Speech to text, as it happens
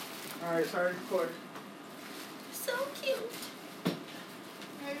Alright, sorry, recording. So cute.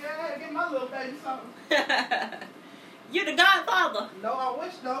 Hey, I had to get my little baby something. You the godfather. No, I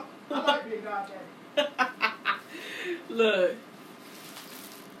wish though. I like being godfather. Look.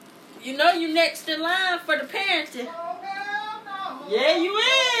 You know you next in line for the parenting. Oh, hell no. Yeah, you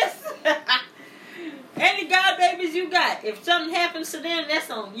is. Any god babies you got, if something happens to them, that's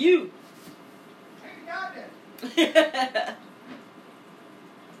on you. Ain't got that.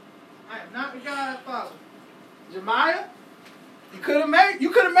 I am not the godfather. Jemiah, you could have made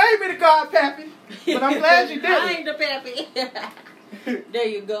me the godpappy, but I'm glad you didn't. I ain't the pappy. There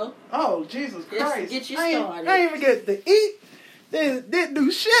you go. Oh, Jesus Christ. Get you started. I ain't even get to eat. Didn't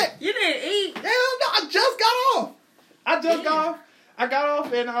do shit. You didn't eat. Hell no, I just got off. I got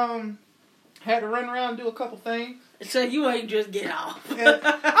off and had to run around and do a couple things. So you ain't just get off.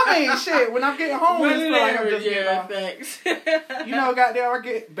 I mean, shit, when I'm getting home, it's like I'm just getting off. Thanks. You know, goddamn, I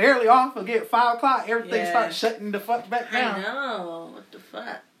get barely off. I get 5 o'clock, everything starts shutting the fuck back down. I know. What the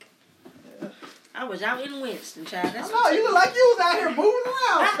fuck? Yeah. I was out in Winston, child. That's I know, you look like you was out here moving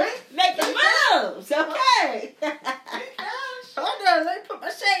around, man. Making moves, okay? Hold on, let me put my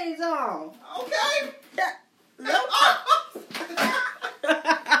shades on. Okay.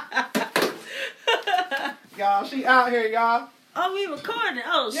 Y'all, she out here, y'all. Oh, we recording.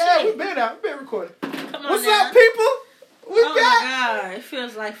 Oh, yeah, shit. we been recording. Come on. What's now. up, people? We got. got. My God, it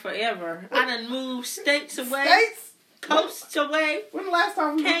feels like forever. I done moved states away. States? Coasts away. When the last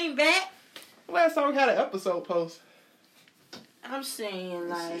time we came back? Last time we had an episode post. I'm saying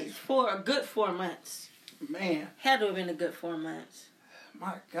like for a good 4 months. Man. Had to have been a good 4 months.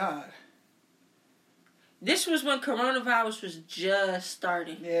 My God. This was when coronavirus was just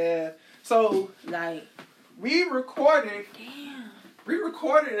starting. Yeah. So like we recorded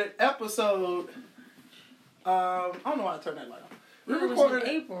an episode. I don't know why I turned that light on. We recorded in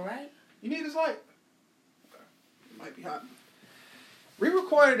April, right? You need this light? Okay. It might be hot. We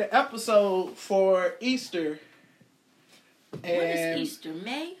recorded an episode for Easter. And when is Easter?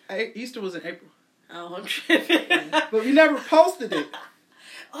 May? Easter was in April. Oh, I'm tripping. But we never posted it.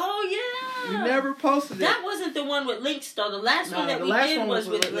 Oh, yeah. We never posted it. That wasn't the one with links, though. The last one that we did was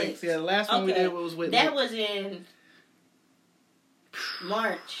with links. Yeah, the last one we did was with links. That was in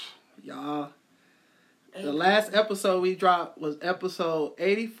March. Y'all. The last episode we dropped was episode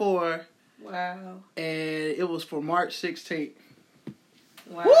 84. Wow. And it was for March 16th.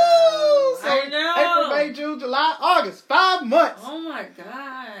 Wow. Woo! So I know. April, May, June, July, August. 5 months. Oh, my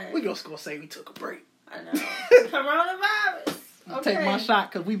God. We just gonna say we took a break. I know. Coronavirus. I'll take my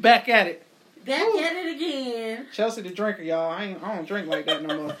shot because we back at it. Back at it again. Chelsea the drinker, y'all. I don't drink like that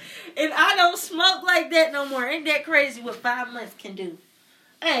no more. And I don't smoke like that no more. Ain't that crazy what 5 months can do?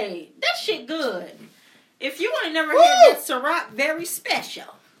 Hey, that shit good. If you ain't never had that Ciroc, very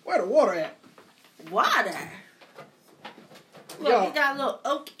special. Where the water at? Water. Look, you got a little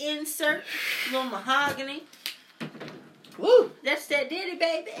oak insert, a little mahogany. Woo. That's that ditty,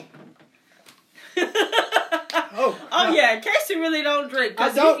 baby. Oh yeah, Casey really don't drink.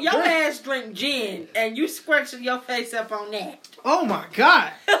 Cause your ass drink gin and you scrunching your face up on that. Oh my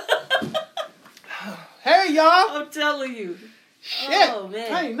God. Hey y'all. I'm telling you. Shit. Oh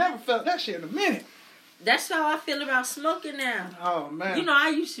man. I ain't never felt that shit in a minute. That's how I feel about smoking now. Oh man. You know, I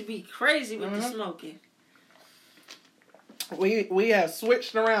used to be crazy with the smoking. We have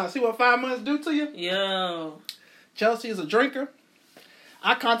switched around. See what 5 months do to you? Yo. Chelsea is a drinker.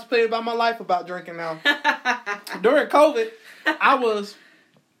 I contemplated about my life about drinking now. During COVID, I was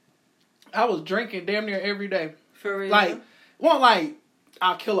drinking damn near every day. For real? Like,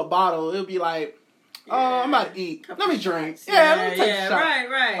 I'll kill a bottle. It'll be like, I'm about to eat. Let me drink. Let me take a shot.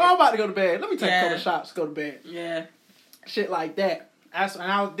 Right. Oh, I'm about to go to bed. Let me take a couple of shots, go to bed. Yeah. Shit like that.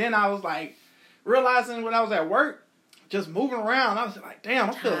 Then I was like, realizing when I was at work, just moving around, I was like, damn,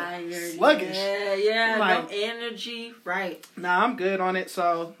 I feel sluggish. Yeah, like, no energy, right. Nah, I'm good on it.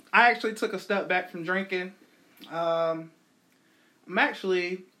 So, I actually took a step back from drinking. The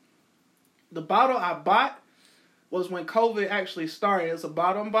bottle I bought was when COVID actually started. It's a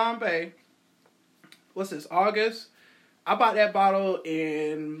bottle in Bombay. What's this, August? I bought that bottle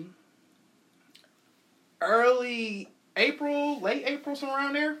in early April, late April, somewhere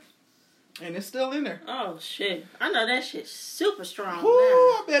around there. And it's still in there. Oh, shit. I know that shit's super strong. Ooh,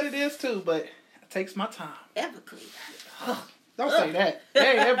 I bet it is too, but it takes my time. Everclear. Don't say that. It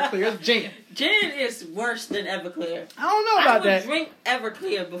ain't Everclear, it's gin. Gin is worse than Everclear. I don't know about that. I would drink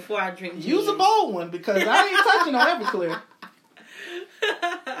Everclear before I drink gin. Use a bold one because I ain't touching no Everclear.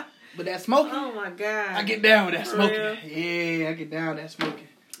 But that smoking. Oh, my God. I get down with that smoking. Yeah, I get down with that smoking.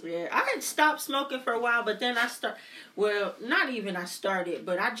 Yeah, I had stopped smoking for a while, but then not even I started,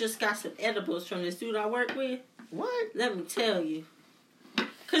 but I just got some edibles from this dude I work with. What? Let me tell you.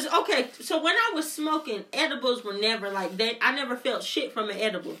 Cause so when I was smoking, edibles were never like that. I never felt shit from an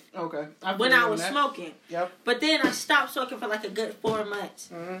edible. Okay. When I was smoking. Yep. But then I stopped smoking for like a good 4 months.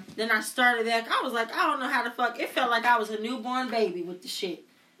 Mm-hmm. Then I started back. I was like, I don't know how the fuck. It felt like I was a newborn baby with the shit.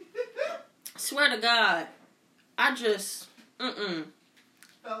 Swear to God, I just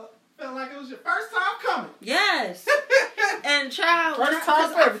Felt like it was your first time coming. Yes. And child,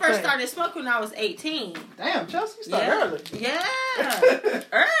 I first started smoking when I was 18. Damn, Chelsea, you started early. Yeah.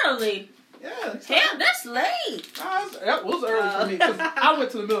 Early. Yeah. Hell, that's late. That was early for me because I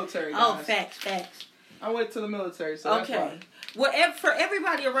went to the military, guys. Oh, facts. I went to the military, so that's why. Well, for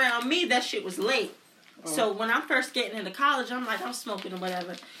everybody around me, that shit was late. So when I'm first getting into college, I'm like, I'm smoking or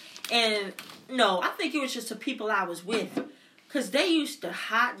whatever. And no, I think it was just the people I was with. Because they used to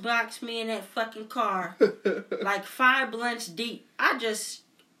hotbox me in that fucking car like 5 blunts deep. I just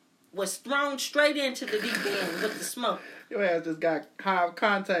was thrown straight into the deep end with the smoke. Your ass just got high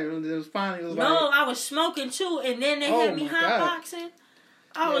contact and then finally was No, I was smoking too, and then they had me hotboxing.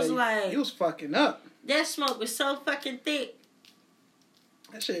 I was like... You was fucking up. That smoke was so fucking thick.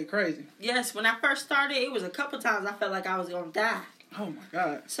 That shit crazy. Yes, when I first started, it was a couple times I felt like I was going to die. Oh my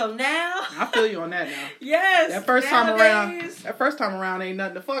God. So now... I feel you on that now. Yes. That first time around ain't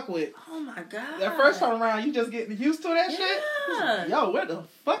nothing to fuck with. Oh my God. That first time around, you just getting used to that shit? Yo, what the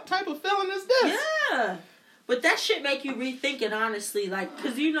fuck type of feeling is this? Yeah. But that shit make you rethink it, honestly. Like,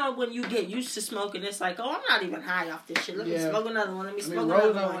 because you know when you get used to smoking, it's like, oh, I'm not even high off this shit. Let me smoke another one. Let me smoke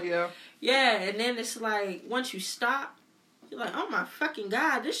another one. Yeah, and then it's like, once you stop, you're like, oh my fucking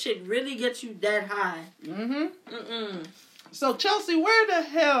God, this shit really gets you that high. Mm-hmm. So, Chelsea, what the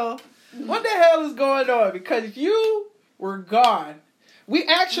hell is going on? Because you were gone. We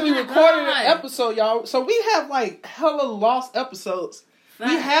actually recorded an episode, y'all. So, we have, like, hella lost episodes. Right.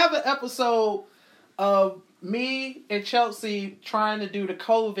 We have an episode of me and Chelsea trying to do the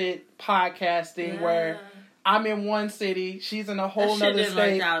COVID podcasting where I'm in one city, she's in a whole nother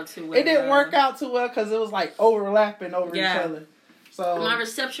state. It didn't work out too well because it was, like, overlapping over each other. So my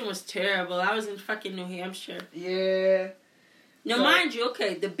reception was terrible. I was in fucking New Hampshire. Yeah. Now, mind you,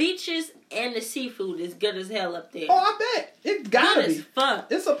 the beaches and the seafood is good as hell up there. Oh, I bet. It's gotta be. Good as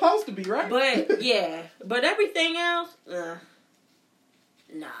fuck. It's supposed to be, right? But, yeah. But everything else, nah.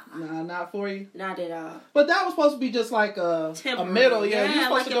 Nah, not for you? Not at all. But that was supposed to be just like a middle. Yeah, you were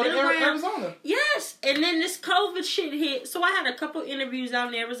supposed to go to Arizona. Yes. And then this COVID shit hit. So I had a couple interviews out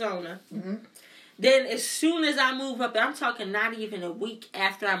in Arizona. Mm-hmm. Then as soon as I move up there, I'm talking not even a week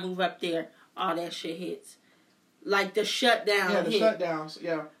after I move up there, all that shit hits. Like the shutdown. Yeah, the shutdowns.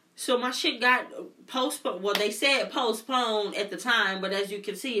 Yeah. So my shit got postponed. Well, they said postponed at the time, but as you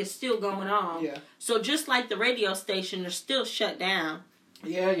can see, it's still going on. Yeah. So just like the radio station, they're still shut down.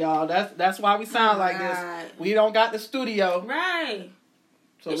 Yeah, y'all. That's why we sound like this. We don't got the studio. Right.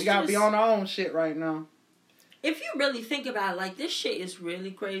 So we gotta be on our own shit right now. If you really think about it, like, this shit is really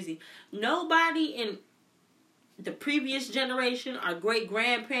crazy. Nobody in the previous generation, our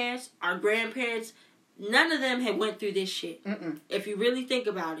great-grandparents, our grandparents, none of them had went through this shit. Mm-mm. If you really think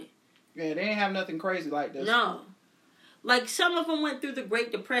about it. Yeah, they ain't have nothing crazy like this. No. Like, some of them went through the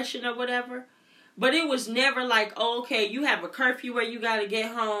Great Depression or whatever. But it was never like, oh, okay, you have a curfew where you got to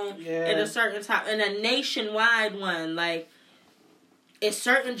get home at a certain time. And a nationwide one. Like, it's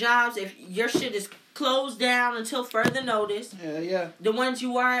certain jobs, if your shit is closed down until further notice. Yeah. The ones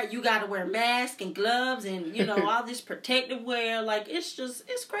you got to wear masks and gloves and, you know, all this protective wear. Like, it's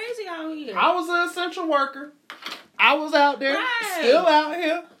crazy out here. I was an essential worker. I was out there. Right. Still out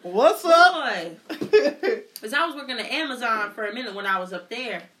here. What's up? Because I was working at Amazon for a minute when I was up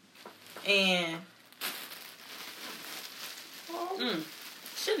there. And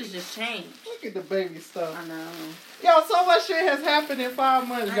shit has just changed. Look at the baby stuff. I know. Yo, so much shit has happened in 5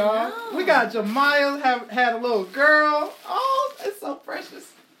 months, y'all. We got Jemiah had a little girl. Oh, it's so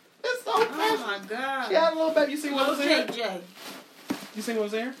precious. It's so precious. Oh my God. She had a little baby. You see what was in? Jay. You see what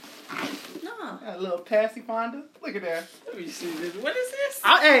was in? No. Got a little Passy Fonda. Look at that. Let me see this. What is this?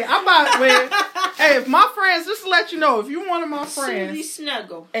 I'm about hey, if my friends, just to let you know, if you're one of my friends Susie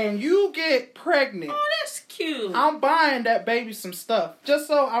Snuggle and you get pregnant, oh, that's cute. I'm buying that baby some stuff. Just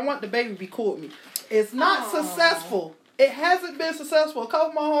so I want the baby to be cool with me. It's not successful. It hasn't been successful. A couple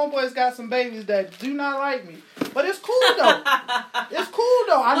of my homeboys got some babies that do not like me. But it's cool though. It's cool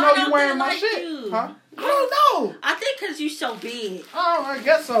though. I know you wearing my shit. You? Huh? I don't know. I think because you so big. Oh, I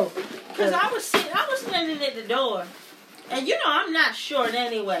guess so. Because I was standing at the door. And you know I'm not short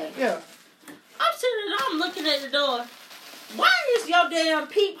anyway. Yeah. I'm looking at the door. Why is your damn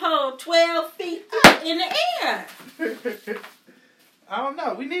peephole 12 feet up in the air? I don't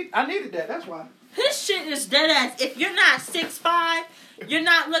know. I needed that. That's why. This shit is dead ass. If you're not 6'5", you're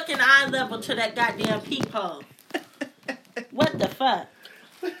not looking eye level to that goddamn peephole. What the fuck?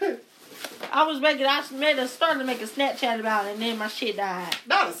 I started to make a Snapchat about it, and then my shit died.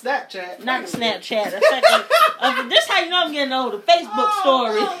 Not a Snapchat. Not a Snapchat. This how you know I'm getting old. A Facebook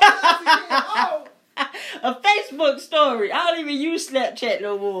story. A Facebook story. I don't even use Snapchat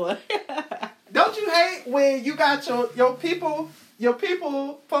no more. Don't you hate when you got your people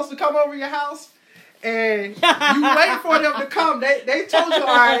supposed to come over your house and you wait for them to come? They told you,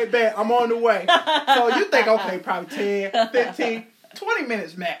 all right, bet, I'm on the way. So you think, okay, probably 10, 15, 20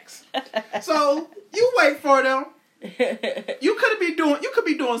 minutes max. So you wait for them. You could be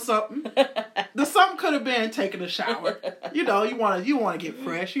doing something. The something could have been taking a shower. You know, you want to get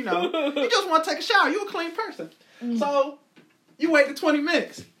fresh. You know, you just want to take a shower. You a clean person. So you wait the 20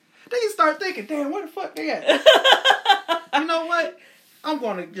 minutes. Then you start thinking, damn, where the fuck they at? You know what? I'm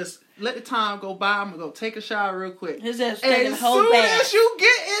gonna just let the time go by. I'm gonna go take a shower real quick. As soon as you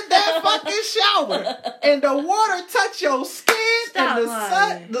get in that fucking shower and the water touch your skin and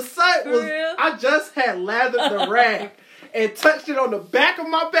the sun was, I just had lathered the rag and touched it on the back of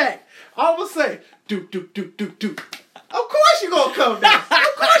my back. I would say, do. Of course you gonna come down.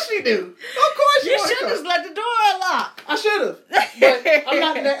 Of course you do. Of course you should just let the door unlock. I should have, but I'm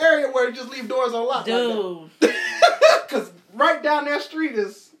not in that area where you just leave doors unlocked. Dude. Because right down that street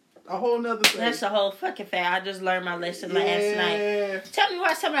is a whole nother thing. That's a whole fucking thing. I just learned my lesson last night. Tell me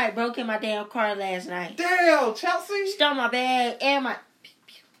why somebody broke in my damn car last night. Damn, Chelsea. Stole my bag and my...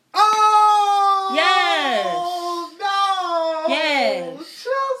 Oh! Yes. Oh, no. Yes.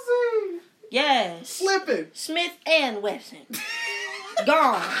 Chelsea. Yes. Slipping. Smith and Wesson.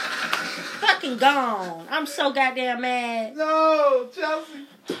 Gone. Fucking gone. I'm so goddamn mad. No, Chelsea.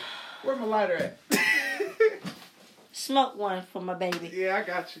 Where my lighter at? Smoke one for my baby. Yeah, I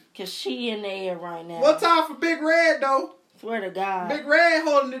got you. Because she in the air right now. What time for Big Red, though? Swear to God. Big Red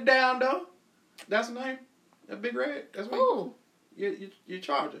holding it down, though. That's the name? That Big Red? That's what Ooh. Your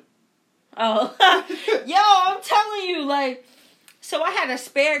charger. Oh. Yo, I'm telling you, like... So I had a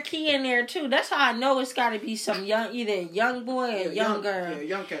spare key in there too. That's how I know it's got to be some either a young boy or young girl. Yeah,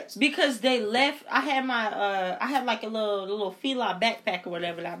 young cats. Because they left. I had my I had like a little fila backpack or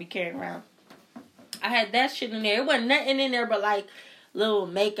whatever that I be carrying around. I had that shit in there. It wasn't nothing in there but like little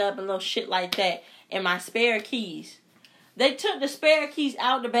makeup and little shit like that. And my spare keys. They took the spare keys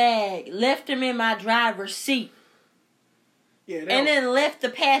out the bag, left them in my driver's seat. Yeah. And then left the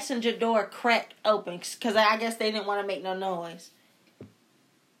passenger door cracked open because I guess they didn't want to make no noise.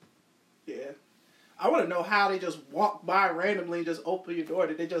 Yeah. I want to know how they just walk by randomly and just open your door.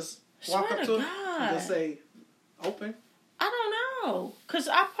 Did they just walk up to it and just say, open? I don't know. Because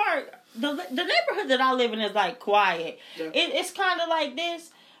I park... The neighborhood that I live in is, like, quiet. Yeah. It's kind of like this,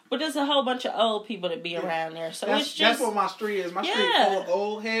 but there's a whole bunch of old people that be around there. So it's just... That's what my street is. My street is full of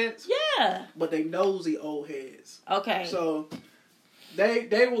old heads. Yeah. But they nosy old heads. Okay. So...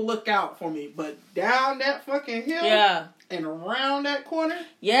 They will look out for me, but down that fucking hill, and around that corner,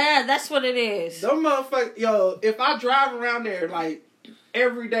 that's what it is. Them motherfuckers, yo, if I drive around there like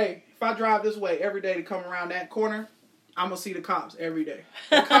every day, if I drive this way every day to come around that corner, I'm gonna see the cops every day.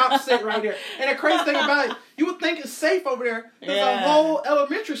 The cops sit right there, and the crazy thing about it, you would think it's safe over there. There's a whole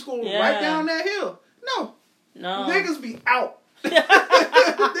elementary school right down that hill. No, niggas be out.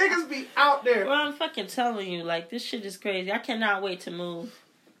 Niggas be out there. Well, I'm fucking telling you, like, this shit is crazy. I cannot wait to move.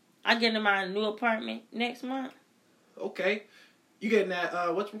 I get in my new apartment next month. Okay. You getting that,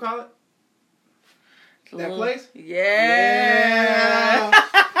 whatchamacallit? That place? Yeah.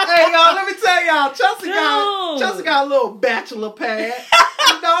 Hey, y'all, let me tell y'all. Chelsea got a little bachelor pad.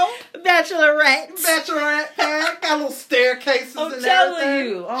 You know? Bachelorette pad. Got little staircases and everything. I'm telling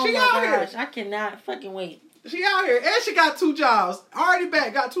you. Oh, she my out gosh. I cannot fucking wait. She out here. And she got 2 jobs. Already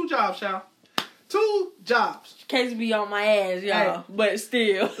back. Got 2 jobs, y'all. 2 jobs. Case be on my ass, y'all. Hey, but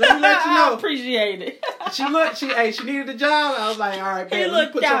still. Let me let you know. I appreciate it. She needed a job. I was like, all right, baby. Let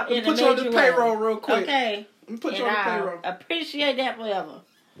me put you on the payroll real quick. Okay. Let me put you on the payroll. Appreciate that forever.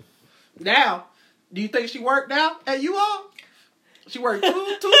 Now, do you think she worked now at you all? She worked 2 to 3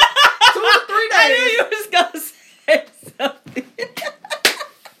 days. I knew you was going to say something.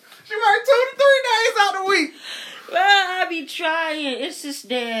 She worked 2 to 3 days out the week. Well, I be trying. It's just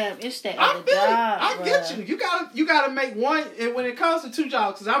it's that other job. I get you. You gotta make one. And when it comes to 2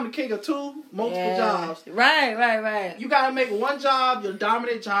 jobs, because I'm the king of 2 multiple jobs. Right. You gotta make one job your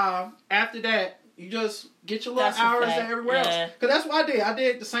dominant job. After that, you just get your little hours everywhere else. Because that's what I did. I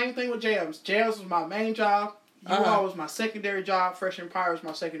did the same thing with Jams. Jams was my main job. U-Haul was my secondary job. Fresh Empire was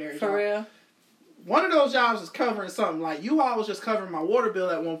my secondary job. For real? One of those jobs is covering something. Like, U-Haul was just covering my water bill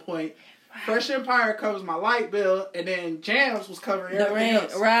at one point. Right. Fresh Empire covers my light bill. And then Jams was covering everything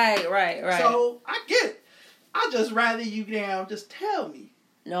else. Right. So, I get it. I just rather you damn just tell me.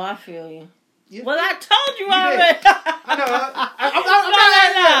 No, I feel you. Well, I told you already. I know. I'm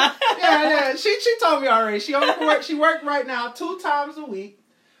not. Yeah. She told me already. She worked right now 2 times a week.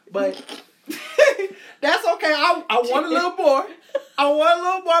 But that's okay. I want a little more.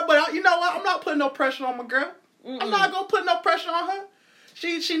 But you know what? I'm not putting no pressure on my girl. I'm not gonna put no pressure on her.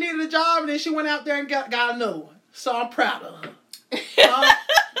 She needed a job, and then she went out there and got another one. So I'm proud of her.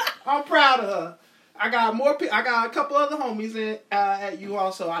 I'm proud of her. I got more. I got a couple other homies at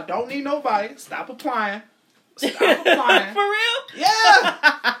U-Haul, so I don't need nobody. Stop applying. For real? Yeah.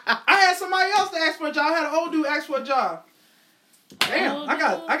 I had somebody else to ask for a job. I had an old dude ask for a job. Damn, I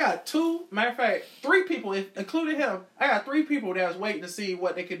got 2, matter of fact, 3 people, including him. I got 3 people that was waiting to see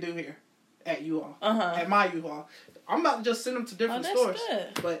what they could do here at U-Haul, at my U-Haul. I'm about to just send them to different stores,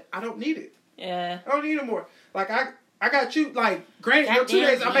 but I don't need it. Yeah, I don't need it more. Like I got you. Like, granted, your 2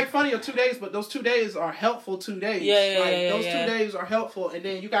 days. I make fun of your 2 days, but those 2 days are helpful 2 days. Those 2 days are helpful, and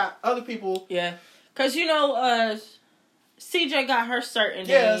then you got other people. Yeah, because CJ got her certain days.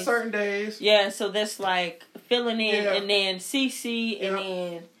 Yeah, certain days. Yeah, so that's like filling in, and then CC, and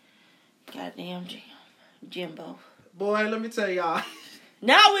then goddamn Jimbo. Boy, let me tell y'all.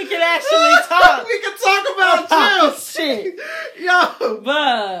 Now we can actually talk. We can talk about Jim. Shit, yo.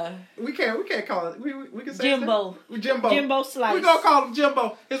 But we can't call it. We can say Jimbo. Jimbo Slice. We gonna call him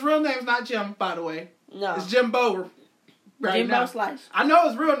Jimbo. His real name's not Jim, by the way. No, it's Jimbo. Right Jimbo now. Slice. I know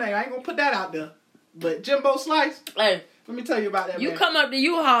his real name. I ain't gonna put that out there. But Jimbo Slice. Hey. Let me tell you about that, You man. come up to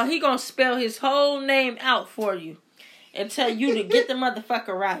U-Haul, he gonna spell his whole name out for you and tell you to get the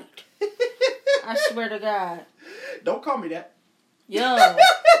motherfucker right. I swear to God. Don't call me that. Yo.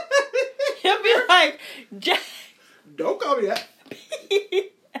 He'll be like, don't call me that.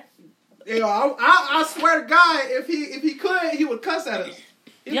 I swear to God, if he could, he would cuss at us.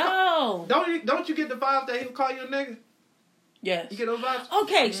 Don't you get the vibe that he would call you a nigga? Yes. You get those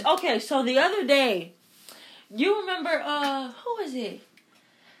vibes? Okay, so the other day, you remember, who is it?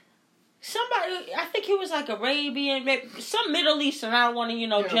 Somebody, I think he was like Arabian, some Middle Eastern, I don't want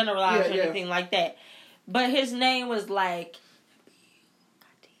to, generalize or anything like that. But his name was like,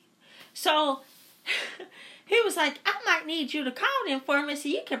 so, he was like, I might need you to call them for me so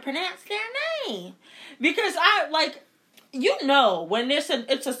you can pronounce their name. Because when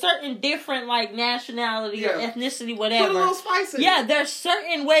it's a certain different, like, nationality or ethnicity, whatever. Put a little spice in it. Yeah, there's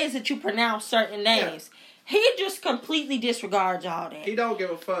certain ways that you pronounce certain names. Yeah. He just completely disregards all that. He don't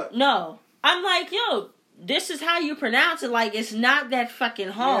give a fuck. No. I'm like, yo, this is how you pronounce it. Like, it's not that fucking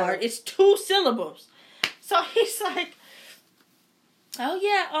hard. Yeah. It's 2 syllables. So he's like, oh,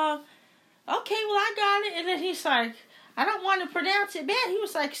 yeah, okay, well, I got it. And then he's like, I don't want to pronounce it bad. He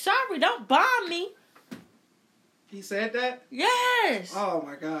was like, sorry, don't bomb me. He said that? Yes. Oh,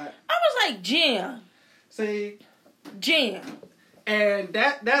 my God. I was like, Jim. See? Jim. And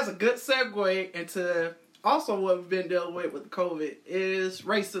that's a good segue into also what we've been dealing with COVID is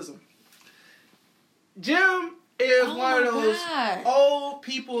racism. Jim is one of those old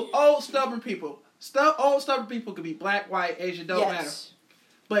stubborn people. Old stubborn people could be black, white, Asian, don't matter.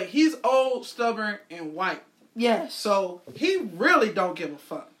 But he's old, stubborn, and white. Yes. So he really don't give a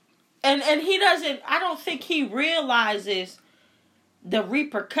fuck. And he doesn't, I don't think he realizes the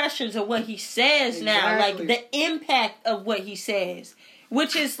repercussions of what he says now. Like the impact of what he says.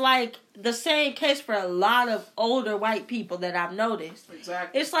 Which is like the same case for a lot of older white people that I've noticed.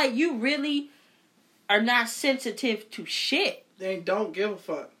 Exactly. It's like you really are not sensitive to shit. They don't give a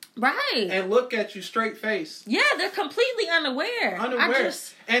fuck. Right. And look at you straight face. Yeah, they're completely unaware.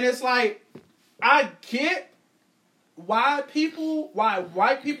 And it's like, I get why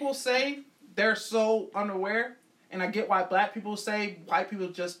white people say they're so unaware. And I get why black people say white people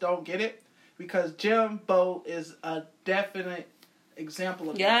just don't get it. Because Jimbo is a definite example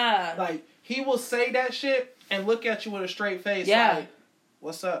of that. Like, he will say that shit and look at you with a straight face. Like,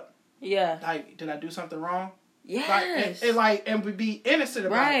 what's up? Yeah. Like, did I do something wrong? Yes. And be innocent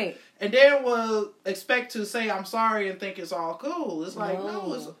about it. And then we'll expect to say I'm sorry and think it's all cool. It's like,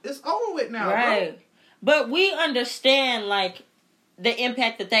 no, it's over with now, bro. But we understand, like, the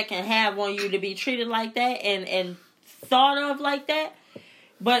impact that can have on you to be treated like that and thought of like that.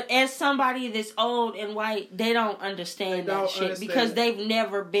 But as somebody that's old and white, they don't understand that shit because they've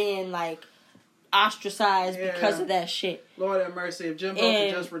never been, like, ostracized because of that shit. Lord have mercy. If Jimbo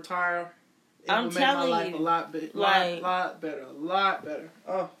could just retire, it would make my life a lot better. A lot better.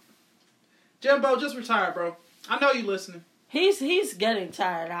 Oh. Jimbo, just retire, bro. I know you listening. He's getting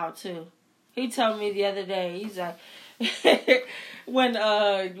tired out too. He told me the other day, he's like, when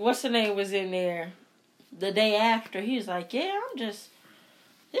what's the name was in there, the day after, he was like, yeah, this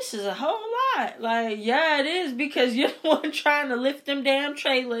is a whole lot. Like, yeah, it is, because you're the one trying to lift them damn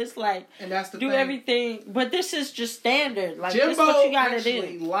trailers, like, and that's the do thing. Everything. But this is just standard. Like, Jimbo this is what you gotta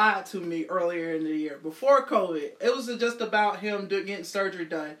actually do. lied to me earlier in the year. Before COVID, it was just about him getting surgery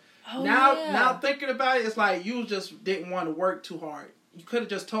done. Oh, Now thinking about it, it's like you just didn't want to work too hard. You could have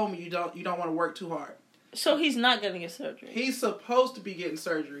just told me you don't want to work too hard. So he's not getting a surgery. He's supposed to be getting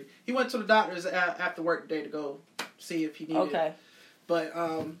surgery. He went to the doctors after work today to go see if he needed it.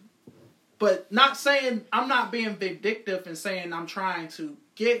 But not saying, I'm not being vindictive and saying I'm trying to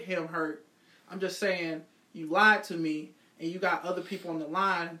get him hurt. I'm just saying you lied to me and you got other people on the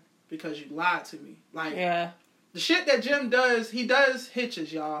line because you lied to me. Like, the shit that Jim does, he does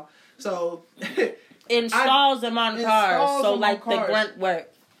hitches, y'all. So installs them on cars. So like the grunt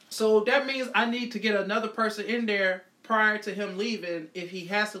work. So that means I need to get another person in there prior to him leaving, if he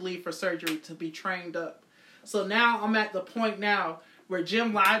has to leave for surgery, to be trained up. So now I'm at the point now where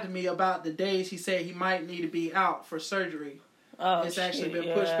Jim lied to me about the days he said he might need to be out for surgery. Oh, it's actually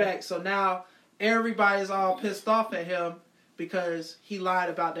been pushed back. So now everybody's all pissed off at him because he lied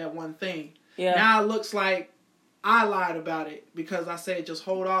about that one thing. Yeah. Now it looks like I lied about it because I said just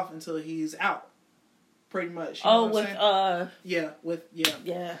hold off until he's out. Pretty much. You know what I'm saying?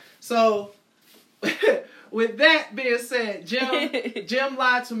 Yeah. So with that being said, Jim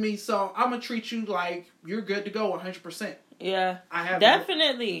lied to me, so I'm gonna treat you like you're good to go 100%. Yeah. I have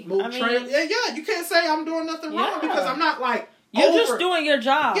definitely. You can't say I'm doing nothing wrong because I'm not like you're just doing your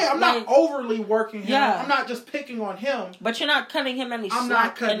job. Yeah, I'm not overly working him. Yeah. I'm not just picking on him. But you're not cutting him any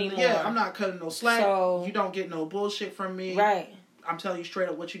slack anymore. Yeah, I'm not cutting no slack. So, you don't get no bullshit from me. Right. I'm telling you straight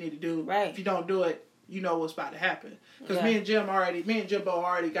up what you need to do. Right. If you don't do it, you know what's about to happen. Because me and Jimbo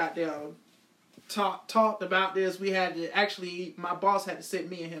already got down, talked about this. We had to actually, my boss had to sit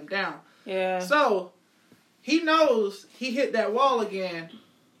me and him down. Yeah. So, he knows he hit that wall again,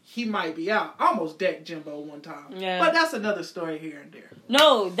 he might be out. I almost decked Jimbo one time. Yeah. But that's another story here and there.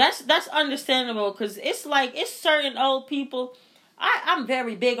 No, that's understandable, because it's like, it's certain old people. I'm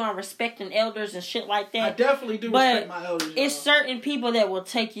very big on respecting elders and shit like that. I definitely do respect my elders. It's certain people that will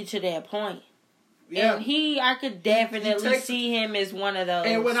take you to that point. Yeah. And I could definitely see him as one of those.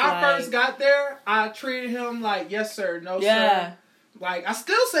 And when I first got there, I treated him like, yes, sir, no, sir. Like, I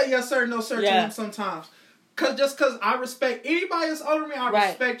still say yes, sir, no, sir to him sometimes. Just because I respect anybody that's older than me, I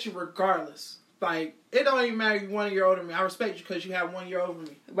respect you regardless. Like, it don't even matter if you're 1 year older than me. I respect you because you have 1 year over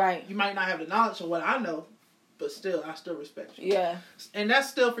me. Right. You might not have the knowledge of what I know, but still, I still respect you. Yeah. And that's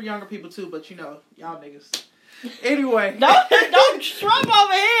still for younger people, too, but, you know, y'all niggas. Anyway. Don't shrug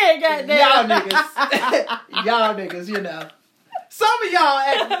over here, goddamn. Y'all niggas, you know. Some of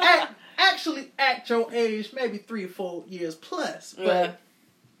y'all actually act your age, maybe 3 or 4 years plus. But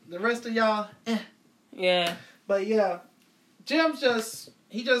the rest of y'all, Yeah. But yeah, Jim's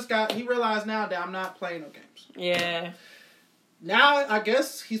he realized now that I'm not playing no games. Yeah. Now, I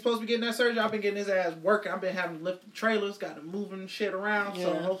guess he's supposed to be getting that surgery. I've been getting his ass working. I've been having to lift the trailers, got to moving shit around. Yeah.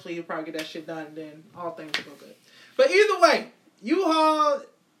 So hopefully he'll probably get that shit done and then all things will go good. But either way, U-Haul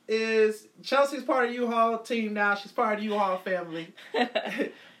Chelsea's part of U-Haul team now. She's part of the U-Haul family.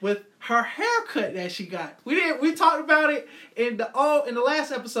 With her haircut that she got. We talked about it in the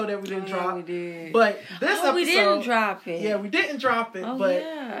last episode that we didn't drop. We did. But this episode we didn't drop it. Yeah, we didn't drop it. But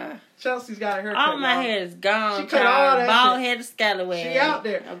Chelsea's got her haircut. All my hair is gone. She cut all that bald head of scallywag. She out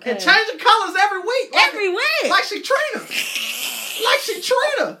there. Okay. And changing colors every week. Every week. Like she Trina.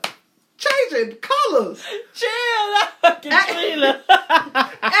 Changing colors. Chill.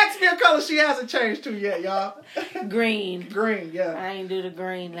 Ask me a color she hasn't changed to yet, y'all. Green. Green, yeah. I ain't do the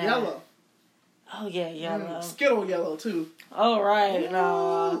green now. Yellow. Oh, yeah, yellow. Skittle yellow, too. All right.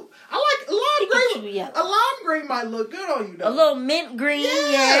 No. I like lime green. A lime green might look good on you, though. A little mint green.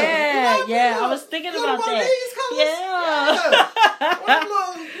 Yeah. I was thinking about that. Yeah. One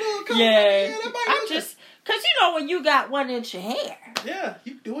little colors. Yeah. I'm just... Because, you know, when you got 1 inch of hair. Yeah,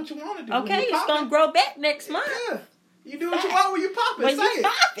 you do what you want to do. Okay, it's going to grow back next month. Yeah. You do what you want when you pop it. When you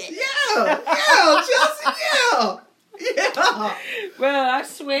pop it. Yeah, Chelsea, yeah. Well, I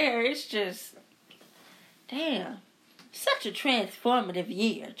swear, it's just... Damn. Such a transformative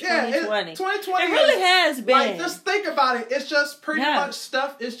year, 2020. 2020 it really has been. Like, just think about it. It's just pretty much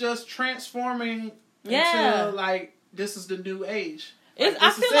stuff is just transforming into, like, this is the new age. Like,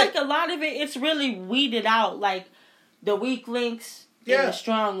 I feel like a lot of it's really weeded out, like, the weak links and the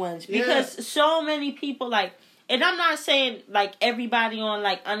strong ones. Because so many people, like, and I'm not saying, like, everybody on,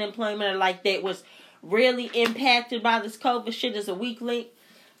 like, unemployment or like that was really impacted by this COVID shit is a weak link.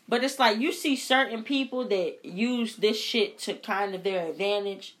 But it's like you see certain people that use this shit to kind of their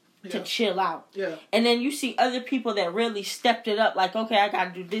advantage to chill out. Yeah. And then you see other people that really stepped it up, like, okay, I gotta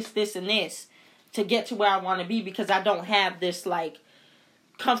do this, this, and this to get to where I want to be because I don't have this, like,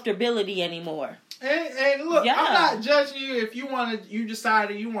 comfortability anymore. And look, I'm not judging you if you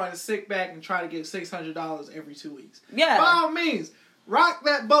decided you want to sit back and try to get $600 every 2 weeks. Yeah. By all means, rock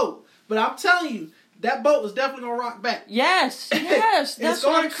that boat. But I'm telling you, that boat is definitely going to rock back. Yes. That's it's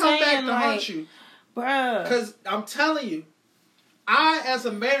going to come back to haunt you. Bruh. Because I'm telling you, I, as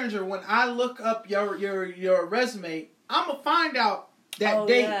a manager, when I look up your resume, I'm going to find out that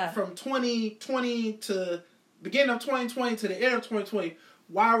date from 2020 to beginning of 2020 to the end of 2020.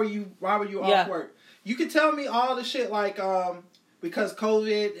 Why were you off work? You can tell me all the shit like because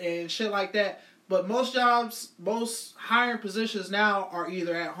COVID and shit like that. But most jobs, most hiring positions now are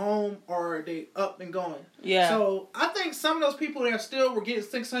either at home or they up and going. Yeah. So I think some of those people that still were getting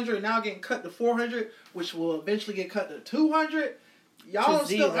 600 and now getting cut to 400, which will eventually get cut to 200. Y'all are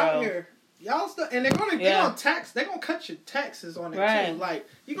still out here. Y'all still, and they're gonna tax. They're gonna cut your taxes on it too. Like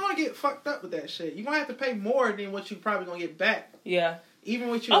you're gonna get fucked up with that shit. You're gonna have to pay more than what you probably gonna get back. Yeah. Even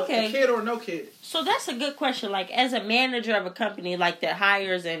with your a kid or no kid. So that's a good question. Like, as a manager of a company like that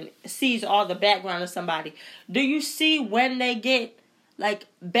hires and sees all the background of somebody, do you see when they get like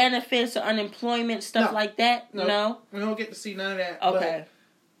benefits or unemployment stuff like that? No, we don't get to see none of that. Okay.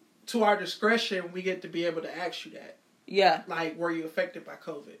 But to our discretion, we get to be able to ask you that. Yeah. Like, were you affected by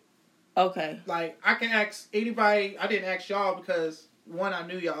COVID? Okay. Like, I can ask anybody. I didn't ask y'all because one, I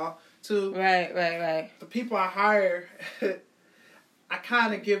knew y'all. Two, right. The people I hire. I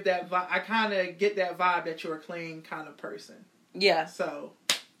kind of give that vibe. I kind of get that vibe that you're a clean kind of person. Yeah. So,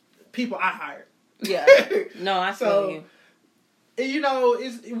 people I hired. Yeah. No, I feel you. You know,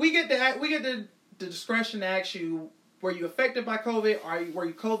 we get the discretion to ask you: were you affected by COVID? Were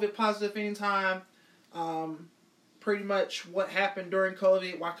you COVID positive anytime? Pretty much what happened during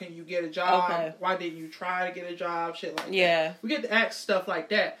COVID? Why couldn't you get a job? Okay. Why didn't you try to get a job? Shit like that. Yeah. We get to ask stuff like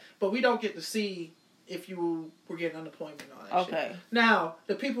that, but we don't get to see if you were getting unemployment and all that shit. Now,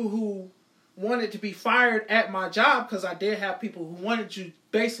 the people who wanted to be fired at my job, because I did have people who wanted to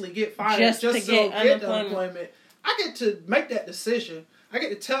basically get fired just to get unemployment, I get to make that decision. I get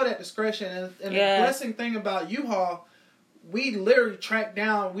to tell that discretion. And the blessing thing about U-Haul, we literally track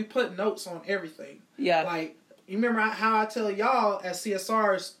down, we put notes on everything. Yeah. Like, you remember how I tell y'all as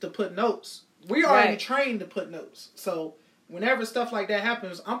CSRs to put notes? We already trained to put notes. So, whenever stuff like that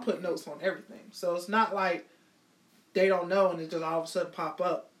happens, I'm putting notes on everything. So it's not like they don't know and it just all of a sudden pop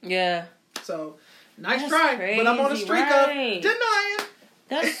up. Yeah. So, nice try. Crazy, but I'm on a streak of denying.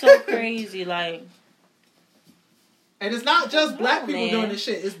 That's so crazy, like. And it's not just black people doing this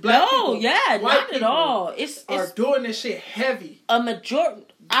shit. It's black people. Not at all. It's doing this shit heavy. A majority.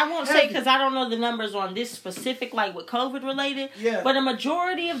 I won't say because I don't know the numbers on this specific, like with COVID related. Yeah. But a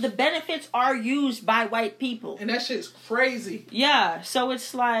majority of the benefits are used by white people. And that shit's crazy. Yeah. So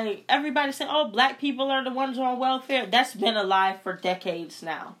it's like everybody saying, "Oh, black people are the ones on welfare." That's been a lie for decades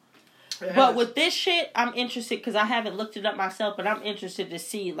now. But with this shit, I'm interested because I haven't looked it up myself, but I'm interested to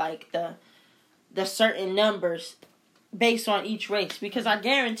see like the certain numbers based on each race, because I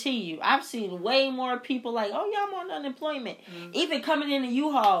guarantee you, I've seen way more people like, "Oh yeah, I'm on unemployment," even coming into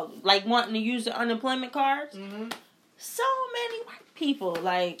U-Haul like wanting to use the unemployment cards. So many white people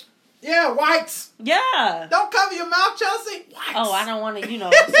like. Yeah, whites. Yeah. Don't cover your mouth, Chelsea. Whites. Oh, I don't want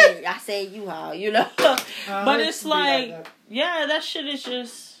to, I say U-Haul, but it's like, that shit is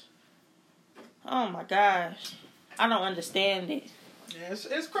just, oh my gosh, I don't understand it. Yeah,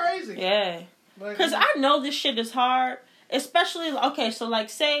 it's crazy. Yeah. Because I know this shit is hard. Especially, okay, so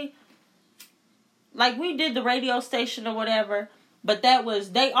like say, like we did the radio station or whatever, but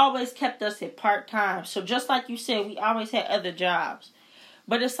they always kept us at part-time. So just like you said, we always had other jobs.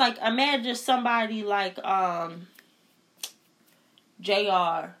 But it's like, imagine somebody like JR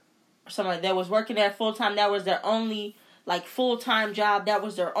or somebody that was working there full-time. That was their only like full-time job. That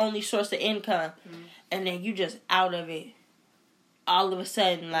was their only source of income. And then you just out of it all of a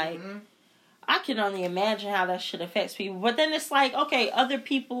sudden, like... I can only imagine how that shit affects people. But then it's like, okay, other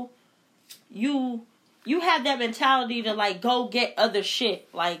people, you have that mentality to like go get other shit.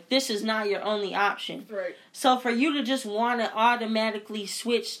 Like, this is not your only option. Right. So for you to just want to automatically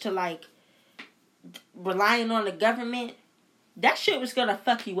switch to like relying on the government, that shit was gonna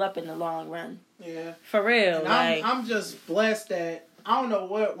fuck you up in the long run. Yeah. For real. And I'm just blessed that I don't know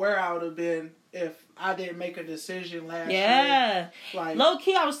where I would have been if I didn't make a decision last year. Yeah. Like, low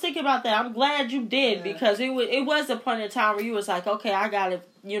key, I was thinking about that. I'm glad you did because it was a point in time where you was like, okay, I gotta,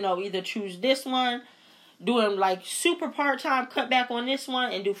 either choose this one, doing like super part-time, cut back on this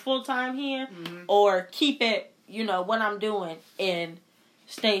one and do full-time here, or keep it, what I'm doing and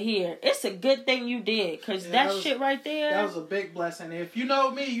stay here. It's a good thing you did because that shit right there. That was a big blessing. If you know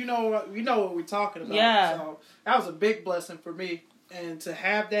me, you know what we're talking about. Yeah. So that was a big blessing for me. And to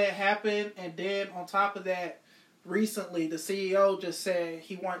have that happen, and then on top of that, recently the CEO just said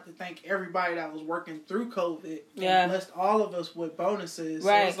he wanted to thank everybody that was working through COVID and blessed all of us with bonuses.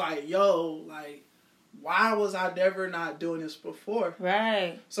 Right. So it's like, like, why was I never not doing this before?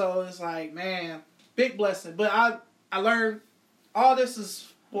 Right. So it's like, man, big blessing. But I learned all this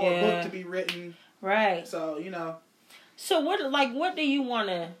is for a book to be written. Right. So, So what do you want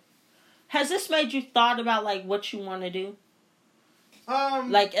to... Has this made you thought about, like, what you want to do?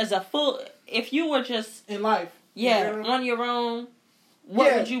 Like, as a full... If you were just... In life. Yeah, on your own,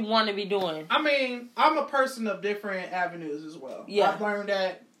 what would you want to be doing? I mean, I'm a person of different avenues as well. Yeah. I've learned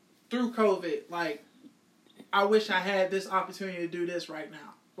that through COVID, like, I wish I had this opportunity to do this right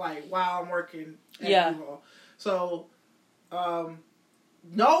now. Like, while I'm working at U-Haul. So...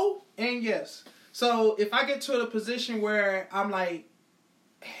 no and yes. So if I get to a position where I'm like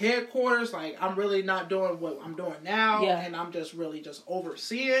headquarters, like I'm really not doing what I'm doing now, and I'm just really just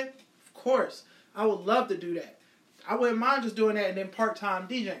overseeing, of course, I would love to do that. I wouldn't mind just doing that and then part-time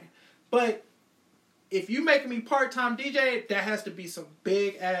DJing. But if you making me part-time DJ, that has to be some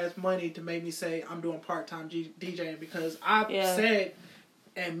big ass money to make me say I'm doing part-time DJing, because I've said,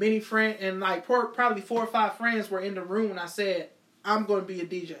 and many friends, and like probably 4 or 5 friends were in the room when I said, I'm going to be a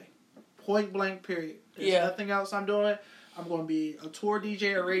DJ. Point blank, period. There's nothing else I'm doing. I'm going to be a tour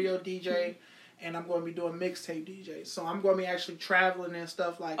DJ, a radio DJ, and I'm going to be doing mixtape DJ. So I'm going to be actually traveling and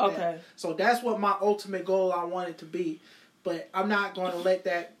stuff like that. So that's what my ultimate goal I want it to be. But I'm not going to let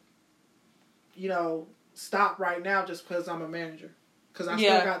that, stop right now just because I'm a manager. Because I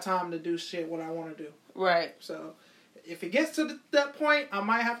still got time to do shit what I want to do. Right. So... if it gets to that point, I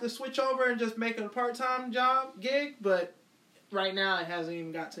might have to switch over and just make it a part-time gig, but right now it hasn't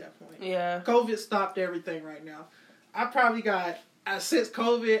even got to that point. Yeah. COVID stopped everything right now. I probably got, since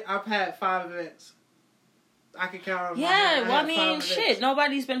COVID, I've had 5 events. I can count on my hand. Well, I mean, shit,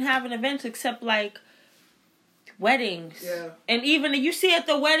 nobody's been having events except, like, weddings. Yeah. And even, you see at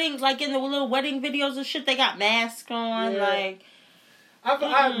the weddings, like in the little wedding videos and shit, they got masks on, like... My 2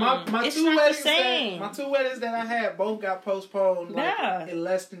 weddings that I had both got postponed in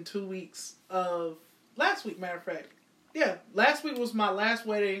less than 2 weeks of last week, matter of fact. Yeah, last week was my last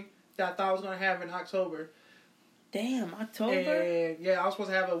wedding that I thought I was going to have in October. Damn, October? And I was supposed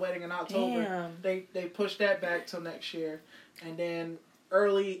to have a wedding in October. Damn. They pushed that back till next year. And then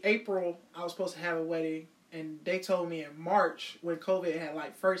early April, I was supposed to have a wedding, and they told me in March, when COVID had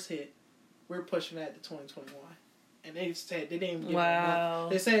first hit, we're pushing that to 2021. And they said they didn't give me a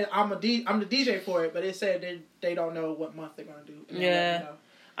month. They said I'm the DJ for it, but they said they don't know what month they're gonna do.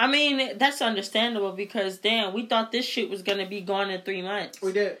 I mean, that's understandable because damn, we thought this shit was gonna be gone in 3 months.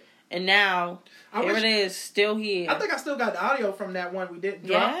 We did, and now here it is, still here. I think I still got the audio from that one we didn't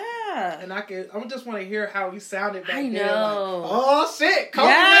drop. Yeah, and I just want to hear how we sounded back then. Like, oh shit,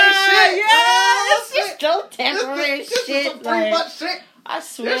 COVID shit. Yeah, it's just still temporary shit. This is some 3 month shit. I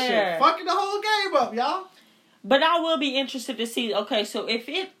swear, this shit fucking the whole game up, y'all. But I will be interested to see, okay, so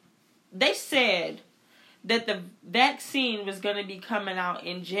they said that the vaccine was going to be coming out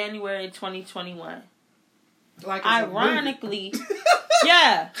in January 2021. Like it's ironically,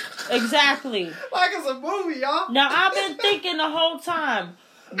 yeah, exactly. Like it's a movie, y'all. Now, I've been thinking the whole time,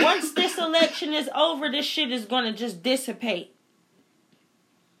 once this election is over, this shit is going to just dissipate.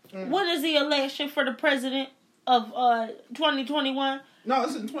 When is the election for the president of 2021? No,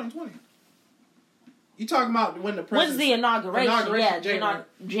 it's in 2020. You talking about when the president... When's the inauguration?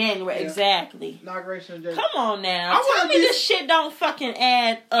 January, exactly. Inauguration in January. Come on now. Tell me this shit don't fucking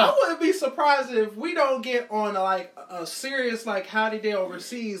add up. I wouldn't be surprised if we don't get on a serious, how they did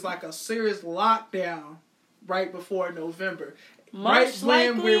overseas, a serious lockdown right before November. Most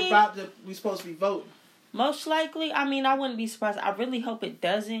likely, when we're supposed to be voting. Most likely, I mean, I wouldn't be surprised. I really hope it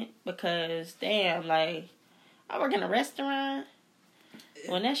doesn't because, damn, I work in a restaurant.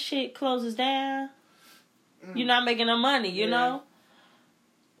 When that shit closes down... You're not making no money, you know?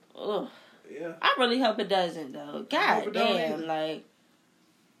 Ugh. Yeah. I really hope it doesn't, though. God damn,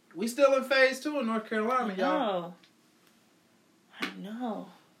 we still in phase 2 in North Carolina, y'all. I know.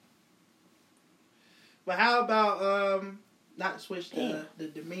 But how about, not switch the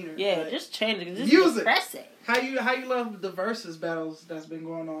demeanor. Yeah, just change it. Just music. Depressing. How you love the versus battles that's been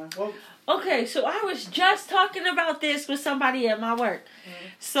going on? Well, okay, so I was just talking about this with somebody at my work. Mm-hmm.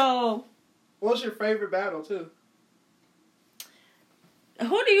 So, what's your favorite battle too?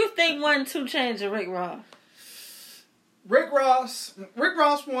 Who do you think won 2 Chainz and Rick Ross? Rick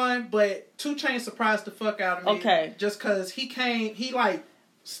Ross won, but 2 Chainz surprised the fuck out of me. Okay. Just because he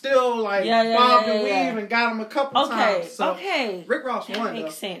still bobbed and weave and got him a couple times. So Rick Ross won. That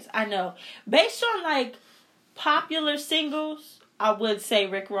makes sense. I know. Based on popular singles, I would say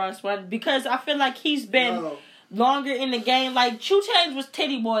Rick Ross won because I feel like he's been longer in the game. 2 Chainz was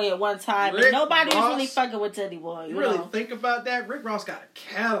Titty Boy at one time, and nobody was really fucking with Titty Boy. You really think about that? Rick Ross got a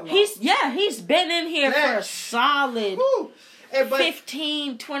catalog. He's been in here for a solid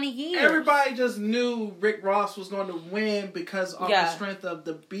 15, 20 years. Everybody just knew Rick Ross was going to win because of the strength of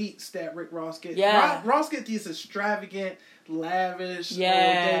the beats that Rick Ross gets. Yeah. Ross gets these extravagant, lavish,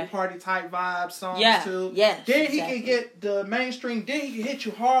 day party type vibe songs too. Yes, then he can get the mainstream. Then he can hit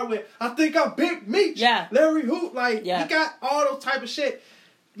you hard with "I Think I'm Big Meech." Yeah, Larry Hoot. He got all those type of shit.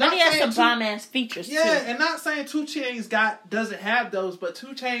 And he has some bomb ass features too. Yeah, and not saying 2 Chainz doesn't have those, but 2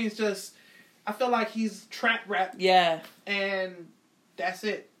 Chainz just, I feel like he's trap rap. Yeah, and that's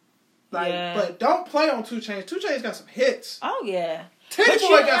it. But don't play on 2 Chainz. 2 Chainz got some hits. Oh yeah.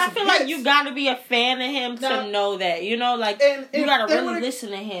 I feel like you gotta be a fan of him to know that. You gotta really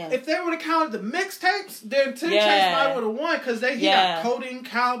listen to him. If they would have counted the mixtapes, then 2 Chainz might would have won because he got Codeine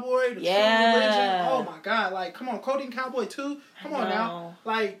Cowboy, The True Religion. Oh my god! Come on, Codeine Cowboy 2. Come on now.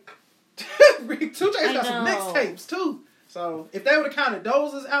 2 Chainz got some mixtapes too. So if they would have counted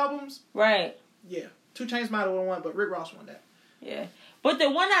those as albums, right? Yeah, 2 Chainz might have won, but Rick Ross won that. Yeah, but the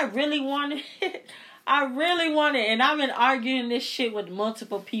one I really wanted. And I've been arguing this shit with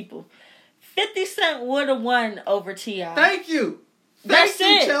multiple people. 50 Cent would have won over T.I. Thank you. That's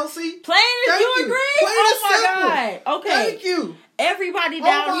Thank it. you, Chelsea. Plain as you agree? Oh my God. Okay. Thank you. Everybody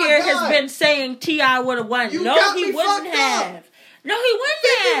down here has been saying T.I. would have won. No, he wouldn't have. No, he wouldn't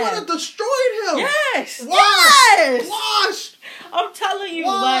have. 50 would have destroyed him. Yes. Washed. I'm telling you,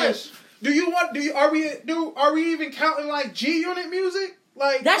 Washed. Are we even counting G Unit music?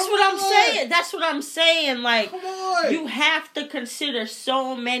 That's what I'm saying. That's what I'm saying. Come on. You have to consider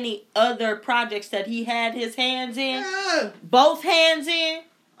so many other projects that he had his hands in. Yeah. Both hands in.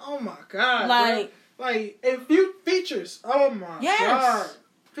 Oh my God. And few features. Oh my God.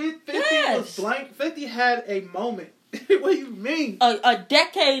 50 was blank. 50 had a moment. What do you mean? A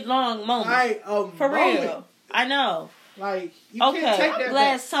decade-long moment. For real. I know. You can't take that I'm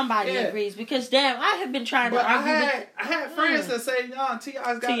glad back. somebody agrees because damn, I have been trying to argue. I had friends that say, "No,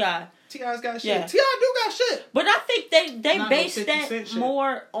 T.I.'s got shit. Yeah. T.I. do got shit." But I think they based that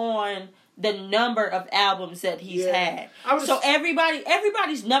more on the number of albums that he's had. So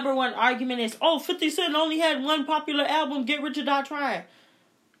everybody's number one argument is, 50 Cent only had one popular album, Get Rich or Die Trying.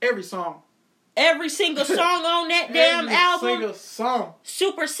 Every song. Every single song on that damn album. Every single song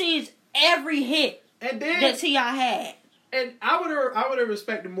supersedes every hit that T.I. had. And I would have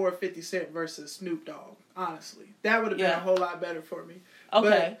respected more 50 Cent versus Snoop Dogg. Honestly, that would have been a whole lot better for me.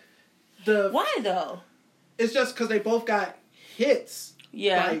 Okay. But why though? It's just because they both got hits.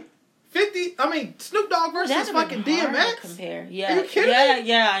 Yeah. 50. I mean, Snoop Dogg versus fucking DMX. Compare. Yeah. Are you kidding me?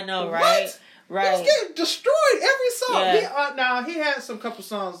 Yeah. I know, right? What? Right. He was getting destroyed every song. Yeah. He had some couple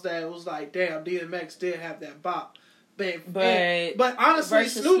songs that was damn, DMX did have that bop. But honestly,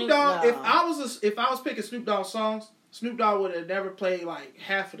 Snoop Dogg. If I was picking Snoop Dogg songs, Snoop Dogg would have never played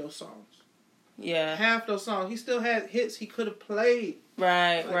half of those songs. Yeah. Half those songs. He still had hits he could have played.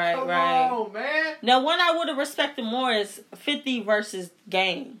 Right. Come on, man. Now, one I would have respected more is 50 versus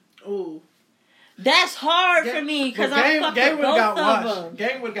Game. Ooh. That's hard for me because I fucked with both of them.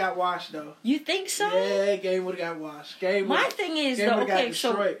 Game would have got washed, though. You think so? Yeah, Game would have got washed. My thing is, though, okay,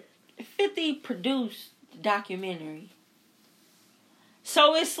 so 50 produced the documentary.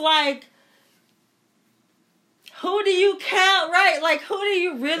 So it's who do you count, right? Who do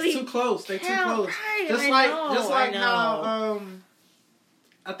you really It's too close. They're too close. Right, just like how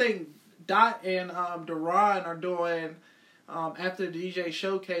I think Dot and Deron are doing after the DJ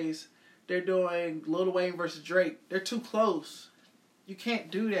showcase, they're doing Lil Wayne versus Drake. They're too close. You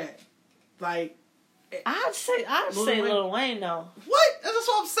can't do that. I'd say Lil Wayne though. What? That's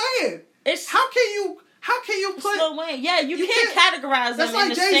what I'm saying. How can you put Lil Wayne? Yeah, you can't categorize them. That's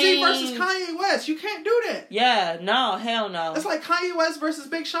like Jay-Z versus Kanye West. You can't do that. Yeah, no, hell no. It's like Kanye West versus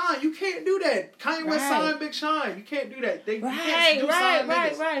Big Sean. You can't do that. Kanye West signed Big Sean. You can't do that.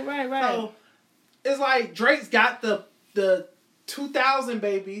 Right. So it's like Drake's got the 2000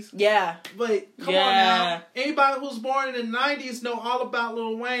 babies. Yeah. But come on now. Anybody who's born in the 90s know all about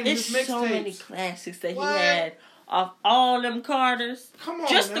Lil Wayne and his mixtapes. There's so many classics that he had off all them Carters. Come on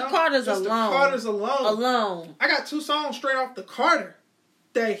Just now. the Carters Just alone. the Carters alone. Alone. I got 2 songs straight off the Carter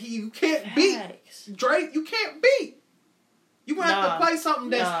that you can't beat. Drake, you can't beat. You gonna have to play something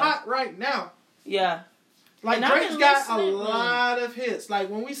that's hot right now. Yeah. Like, Drake's got a lot of hits. Like,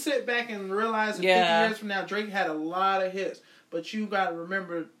 when we sit back and realize that 50 years from now, Drake had a lot of hits. But you got to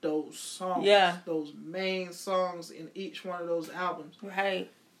remember those songs. Yeah. Those main songs in each one of those albums. Right.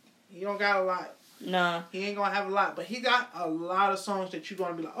 He don't got a lot. No. He ain't going to have a lot. But he got a lot of songs that you're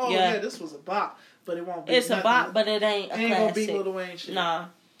going to be like, oh, yeah, this was a bop. But it won't be It's nothing. A bop, but it ain't a classic. It ain't going to beat Lil Wayne shit. Nah.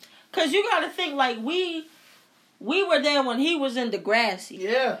 Because you got to think, like, we were there when he was in Degrassi.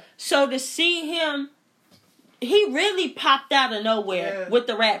 Yeah. So to see him... He really popped out of nowhere with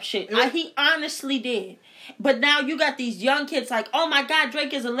the rap shit. He honestly did. But now you got these young kids like, oh my God,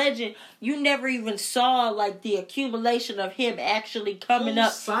 Drake is a legend. You never even saw like the accumulation of him actually coming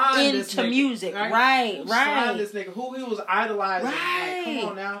up into music. Right. Who signed this nigga? Who he was idolizing. Right. Like, come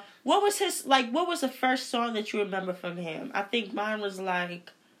on now. What was the first song that you remember from him? I think mine was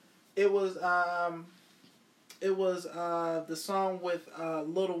like... It was the song with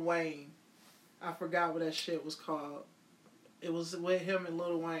Lil Wayne. I forgot what that shit was called. It was with him and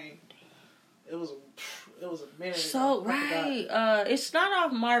Lil Wayne. It was a minute. So it's not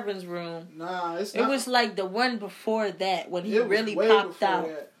off Marvin's Room. Nah, it's not. It was like the one before that when he really popped out.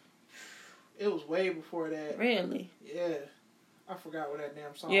 It was way before that. Really? Yeah, I forgot what that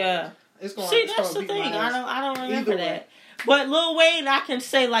damn song. Yeah. Was. That's the thing. I don't remember that. But Lil Wayne, I can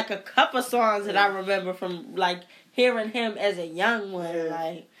say like a couple songs that I remember from like hearing him as a young one,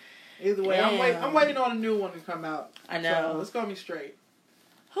 like. Either way, I'm waiting on a new one to come out. I know. So, it's gonna be straight.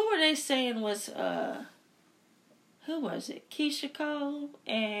 Who were they saying was who was it? Keisha Cole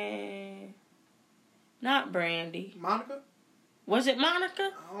and not Brandy. Monica? Was it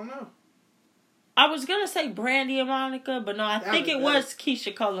Monica? I don't know. I was gonna say Brandy and Monica, but no, I think it was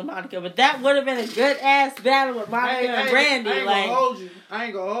Keisha Cole and Monica. But that would have been a good ass battle with Monica and Brandy. I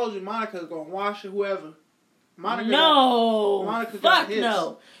ain't gonna hold you. Monica's gonna wash whoever. Monica fuck got hits.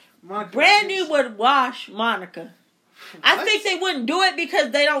 No. Brandy would wash Monica. I think they wouldn't do it because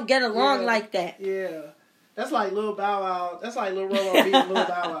they don't get along like that. Yeah. That's like Lil Bow Wow. That's like Lil Rolo beating Lil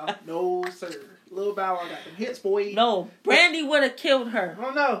Bow Wow. No, sir. Lil Bow Wow got them hits, boy. No. Brandy would have killed her. I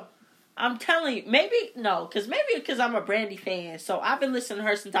don't know. I'm telling you. Maybe because I'm a Brandy fan. So I've been listening to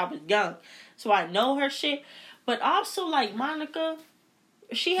her since I was young. So I know her shit. But also, like, Monica,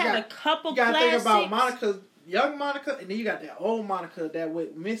 she had a couple classics. You gotta think about Monica. Young Monica, and then you got that old Monica, that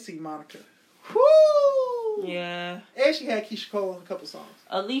with Missy Monica. Whoo! Yeah. And she had Keisha Cole in a couple songs.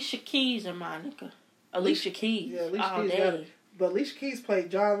 Alicia Keys or Monica? Alicia Keys. Yeah, Alicia Keys got it. But Alicia Keys played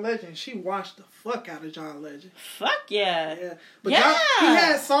John Legend. She washed the fuck out of John Legend. Fuck yeah. Yeah. But John, he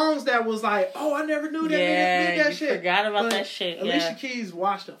had songs that was like, oh, I never knew that nigga did that shit. Forgot about that shit. Alicia Keys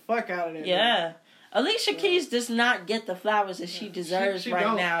washed the fuck out of that. Yeah. Nigga. Alicia Keys does not get the flowers that she deserves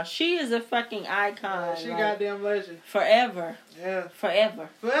right now. She is a fucking icon. Yeah, she goddamn legend. Forever. Yeah. Forever.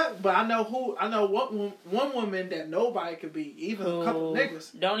 But I know one woman that nobody could beat, even a couple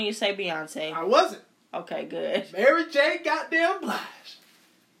niggas. Don't even say Beyonce. I wasn't. Okay, good. Mary J. goddamn Blige.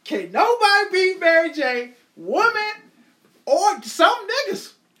 Can't nobody beat Mary J. Woman or some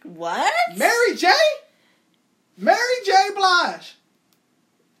niggas. What? Mary J. Blige.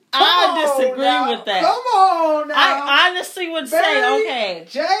 I disagree with that. Come on now. I honestly would say, okay.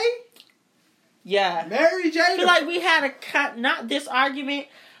 J? Yeah. Mary J. I feel like we had a cut, not this argument,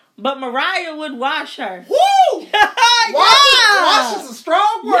 but Mariah would wash her. Woo! Wash is a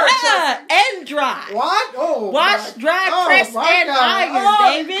strong word. Yeah, and dry. What? Oh, wash, dry, press, and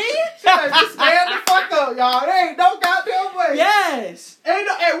iron, baby. Just stand the fuck up, y'all. There ain't no goddamn way. Yes. Hey,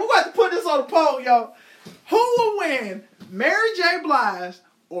 we're about to put this on the poll, y'all. Who will win, Mary J. Blige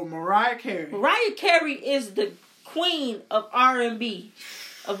or Mariah Carey? Mariah Carey is the queen of R&B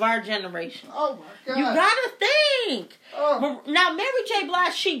of our generation. Oh my God. You gotta think. Now, Mary J.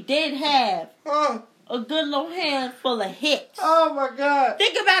 Blige, she did have a good little handful of hits. Oh my God.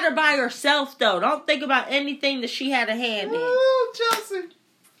 Think about her by herself, though. Don't think about anything that she had a hand in. Oh, Chelsea.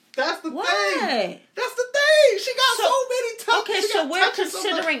 That's the thing. That's the thing. She got so many touches. Okay, so we're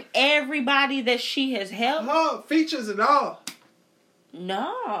considering everybody that she has helped? Features and all.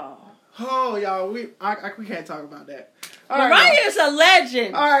 No. Oh, y'all, we can't talk about that. Mariah's a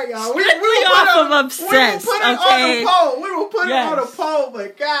legend. All right, y'all. We off of Obsessed. We will put it on the poll. We will put it on the poll,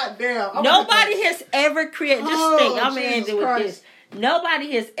 but goddamn. Nobody has ever created... Just think, I'm going to end it with this.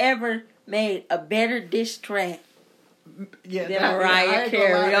 Nobody has ever made a better diss track Yeah, Mariah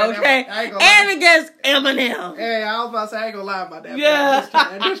Carey, okay? And against Eminem. Hey, I was about to say, I ain't gonna lie about that. Yeah.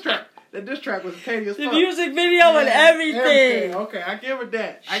 That diss track was petty as fuck. The music video and everything. Okay, I give her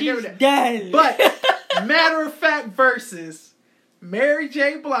that. She's dead. But, matter of fact versus Mary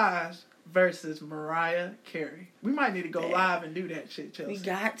J. Blige versus Mariah Carey. We might need to go live and do that shit, Chelsea. We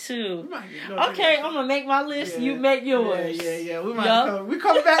got to. We might need to go okay, I'm going to make my list. You make yours. Yeah. We might we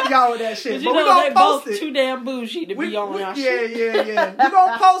come back to y'all with that shit. But we going to post it. Too damn bougie to be on our shit. Yeah. We're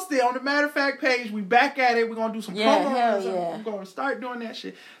going to post it on the Matter of Fact page. We back at it. We're going to do some promos. Hell yeah. We're going to start doing that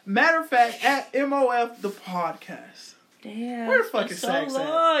shit. Matter of fact, at MOF, the podcast. Damn. Where the fuck is Sax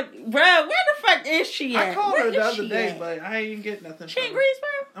at? Bruh, where the fuck is she at? I called her the other day, but I ain't get nothing. She in Greensboro?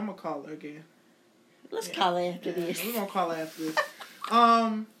 I'm going to call her again. Let's call her after this. We're going to call her after this.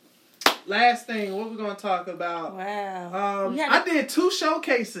 Last thing, what we going to talk about? Wow. I did 2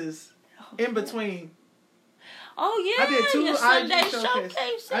 showcases in between. Oh, yeah. I did 2 Sunday IG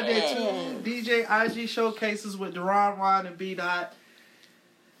showcases. I did 2 DJ IG showcases with Deron Rod and B. Dot.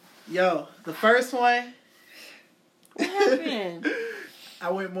 Yo, the first one. What happened?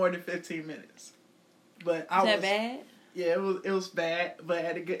 I went more than 15 minutes. But Was that bad? Yeah, it was bad, but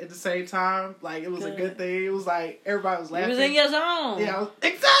at the same time, like, it was a good thing. It was like everybody was laughing. It was in your zone. Yeah,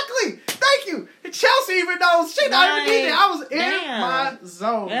 exactly. Thank you. And Chelsea even knows she not even did it. I was in my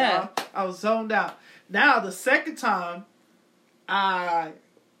zone. Yeah. I was zoned out. Now the second time, I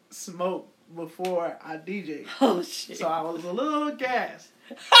smoked before I DJ'd. Oh shit! So I was a little gassed.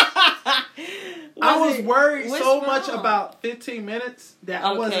 I was worried much about 15 minutes that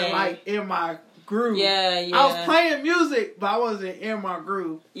I wasn't like in my groove. Yeah. I was playing music, but I wasn't in my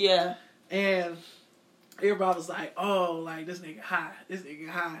groove. Yeah. And everybody was like, "Oh, like this nigga high. This nigga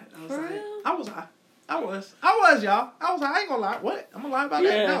high." I was like, I was high. I was, y'all. I was high. I ain't gonna lie. What? I'm gonna lie about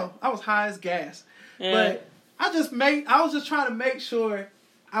that? No, I was high as gas. Yeah. But I was just trying to make sure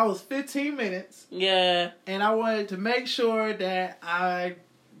I was 15 minutes. Yeah. And I wanted to make sure that I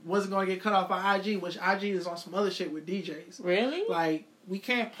wasn't going to get cut off by IG, which IG is on some other shit with DJs. Really? Like, we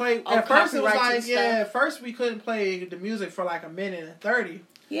can't play. At first, it was like, at first we couldn't play the music for like a minute and 30.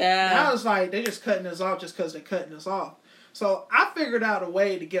 Yeah. Now it's like, they just cutting us off just because they're cutting us off. So I figured out a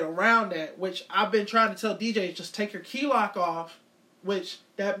way to get around that, which I've been trying to tell DJs, just take your key lock off, which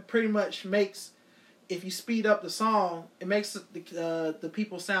that pretty much makes, if you speed up the song, it makes the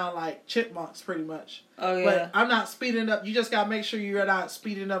people sound like chipmunks, pretty much. Oh, yeah. But I'm not speeding up. You just got to make sure you're not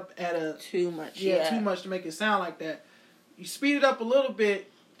speeding up at a... Too much, too much to make it sound like that. You speed it up a little bit,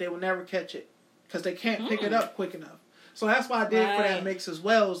 they will never catch it. Because they can't pick it up quick enough. So that's what I did for that mix as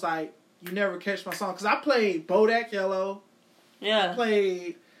well. It was like, you never catch my song. Because I played Bodak Yellow. Yeah. I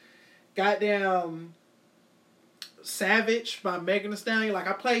played goddamn... Savage by Megan Thee Stallion. Like,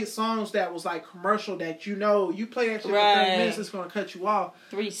 I played songs that was like commercial that you play that shit for 3 minutes, it's gonna cut you off.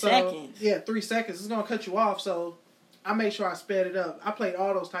 3 seconds. Yeah, 3 seconds. It's gonna cut you off. So I made sure I sped it up. I played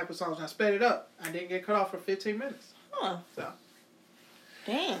all those type of songs. I sped it up. I didn't get cut off for 15 minutes. Huh. So.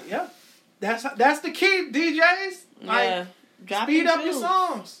 Damn. Yep. That's the key, DJs. Like, speed up your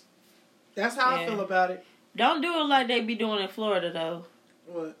songs. That's how I feel about it. Don't do it like they be doing in Florida though.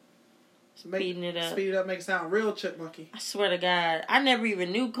 What? Speeding it up. Speed it up, make it sound real chipmunky. I swear to God. I never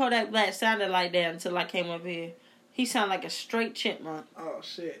even knew Kodak Black sounded like that until I came up here. He sounded like a straight chipmunk. Oh,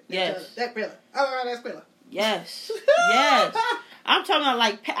 shit. Yes. That Bella. Oh, that's Bella. Yes. Yes. I'm talking about,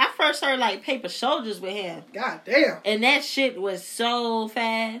 like, I first heard, like, Paper Soldiers with him. God damn. And that shit was so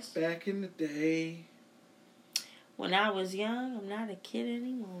fast. Back in the day. When I was young, I'm not a kid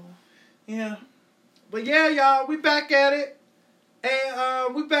anymore. Yeah. But yeah, y'all, we back at it.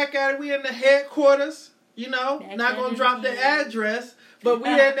 And we back at it. We in the headquarters. Not going to drop the address. But we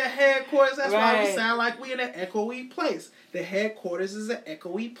in the headquarters. That's why we sound like we in an echoey place. The headquarters is an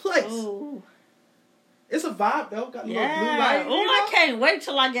echoey place. Ooh. It's a vibe, though. Got a little blue light. Oh, I can't wait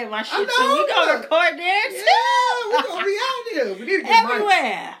till I get my shit. So we going to record there, too. Yeah, we going to be out here. We need to get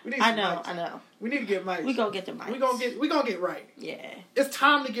everywhere. We need I know. We need to get mics. We going to get the mics. We gonna get right. Yeah. It's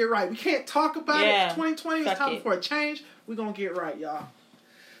time to get right. We can't talk about it. 2020 is time for a change. We're going to get right, y'all.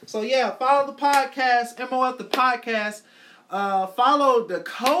 So, yeah, follow the podcast, MOF the podcast. Follow the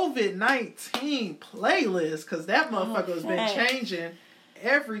COVID-19 playlist, because that motherfucker has been changing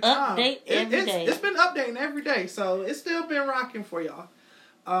every time. Update every day. It's been updating every day, so it's still been rocking for y'all.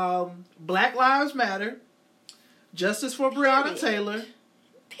 Black Lives Matter. Justice for Breonna Taylor.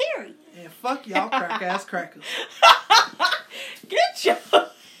 Period. And fuck y'all crack-ass crackers. Get your...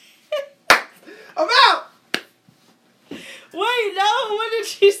 I'm out! Wait, no, what did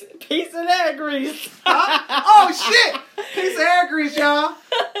she say? Piece of air grease. Oh, shit! Piece of air grease, y'all.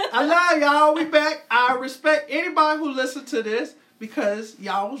 I love y'all. We back. I respect anybody who listened to this because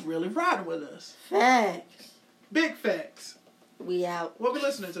y'all was really riding with us. Facts. Big facts. We out. What we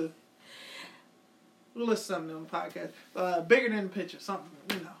listening to? We listen to something on the podcast. Bigger than the picture. Something,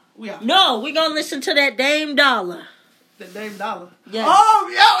 we out. No, we gonna listen to that Dame Dollar. The Dame Dollar. Yes. Oh,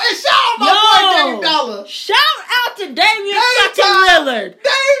 yo, and shout out my boy Dame Dollar. Shout out to Damian fucking Lillard.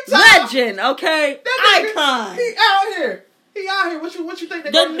 Dame Legend, okay? Icon. He out here. What you think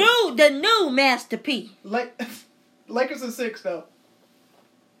they're gonna do? The new Master P. Lakers in 6 though.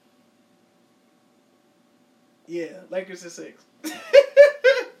 Yeah, Lakers in 6.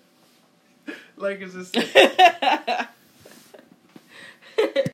 Lakers in 6.